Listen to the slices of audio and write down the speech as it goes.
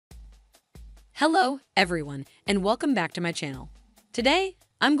Hello, everyone, and welcome back to my channel. Today,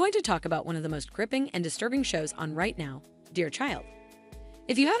 I'm going to talk about one of the most gripping and disturbing shows on right now, Dear Child.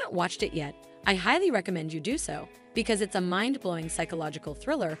 If you haven't watched it yet, I highly recommend you do so because it's a mind-blowing psychological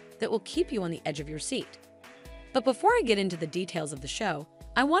thriller that will keep you on the edge of your seat. But before I get into the details of the show,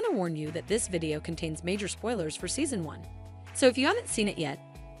 I want to warn you that this video contains major spoilers for Season 1. So if you haven't seen it yet,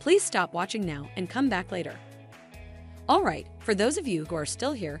 please stop watching now and come back later. Alright, for those of you who are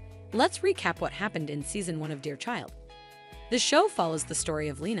still here, let's recap what happened in Season 1 of Dear Child. The show follows the story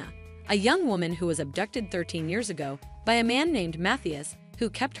of Lena, a young woman who was abducted 13 years ago by a man named Matthias who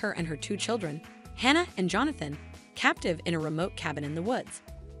kept her and her two children, Hannah and Jonathan, captive in a remote cabin in the woods.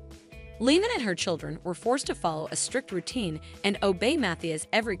 Lena and her children were forced to follow a strict routine and obey Matthias'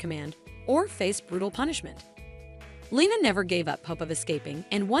 every command or face brutal punishment. Lena never gave up hope of escaping,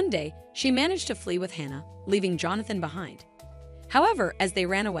 and one day she managed to flee with Hannah, leaving Jonathan behind. However, as they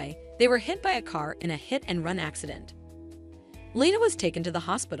ran away, they were hit by a car in a hit-and-run accident. Lena was taken to the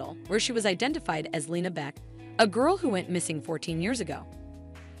hospital, where she was identified as Lena Beck, a girl who went missing 14 years ago.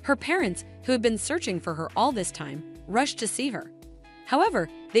 Her parents, who had been searching for her all this time, rushed to see her. However,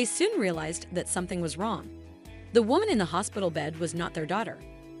 they soon realized that something was wrong. The woman in the hospital bed was not their daughter.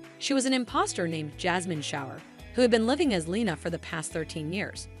 She was an imposter named Jasmine Shower, who had been living as Lena for the past 13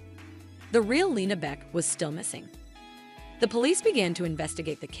 years. The real Lena Beck was still missing. The police began to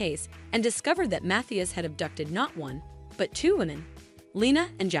investigate the case and discovered that Matthias had abducted not one, but two women, Lena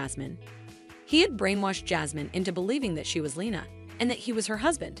and Jasmine. He had brainwashed Jasmine into believing that she was Lena and that he was her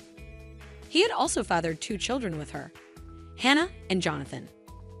husband. He had also fathered two children with her, Hannah and Jonathan.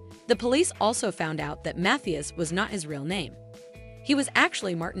 The police also found out that Matthias was not his real name. He was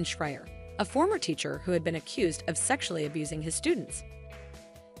actually Martin Schreier, a former teacher who had been accused of sexually abusing his students.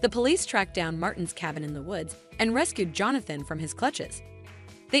 The police tracked down Martin's cabin in the woods and rescued Jonathan from his clutches.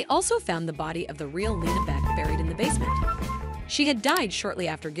 They also found the body of the real Lena Beck buried in the basement. She had died shortly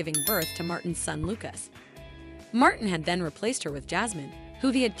after giving birth to Martin's son Lucas. Martin had then replaced her with Jasmine,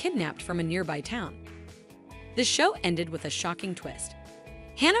 who he had kidnapped from a nearby town. The show ended with a shocking twist.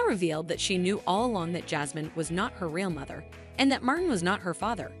 Hannah revealed that she knew all along that Jasmine was not her real mother and that Martin was not her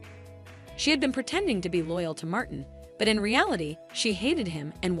father. She had been pretending to be loyal to Martin, but in reality, she hated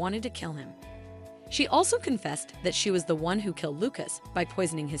him and wanted to kill him. She also confessed that she was the one who killed Lucas by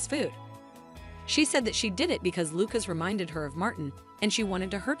poisoning his food. She said that she did it because Lucas reminded her of Martin and she wanted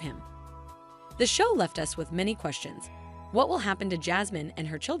to hurt him. The show left us with many questions. What will happen to Jasmine and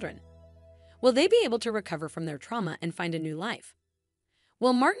her children? Will they be able to recover from their trauma and find a new life?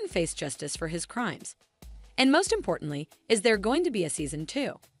 Will Martin face justice for his crimes? And most importantly, is there going to be a Season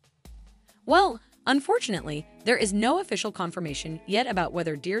 2? Well, unfortunately, there is no official confirmation yet about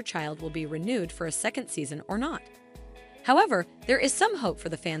whether Dear Child will be renewed for a second season or not. However, there is some hope for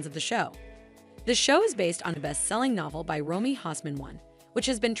the fans of the show. The show is based on a best-selling novel by Romy Hausmann, which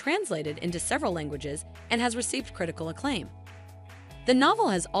has been translated into several languages and has received critical acclaim. The novel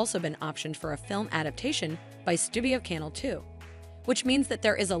has also been optioned for a film adaptation by Studio Canal 2, which means that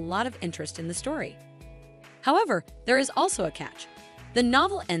there is a lot of interest in the story. However, there is also a catch. The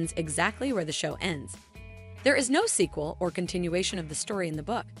novel ends exactly where the show ends. There is no sequel or continuation of the story in the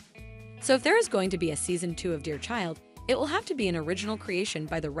book. So if there is going to be a Season 2 of Dear Child, it will have to be an original creation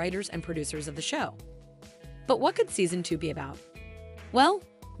by the writers and producers of the show. But what could Season 2 be about? Well,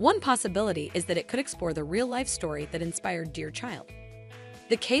 one possibility is that it could explore the real-life story that inspired Dear Child.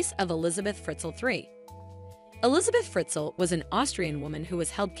 The case of Elisabeth Fritzl III. Elisabeth Fritzl was an Austrian woman who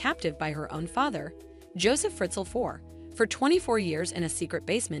was held captive by her own father, Joseph Fritzl IV, for 24 years in a secret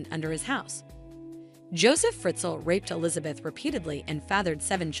basement under his house. Joseph Fritzl raped Elisabeth repeatedly and fathered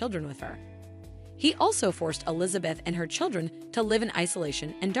 7 children with her. He also forced Elisabeth and her children to live in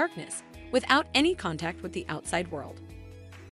isolation and darkness, without any contact with the outside world.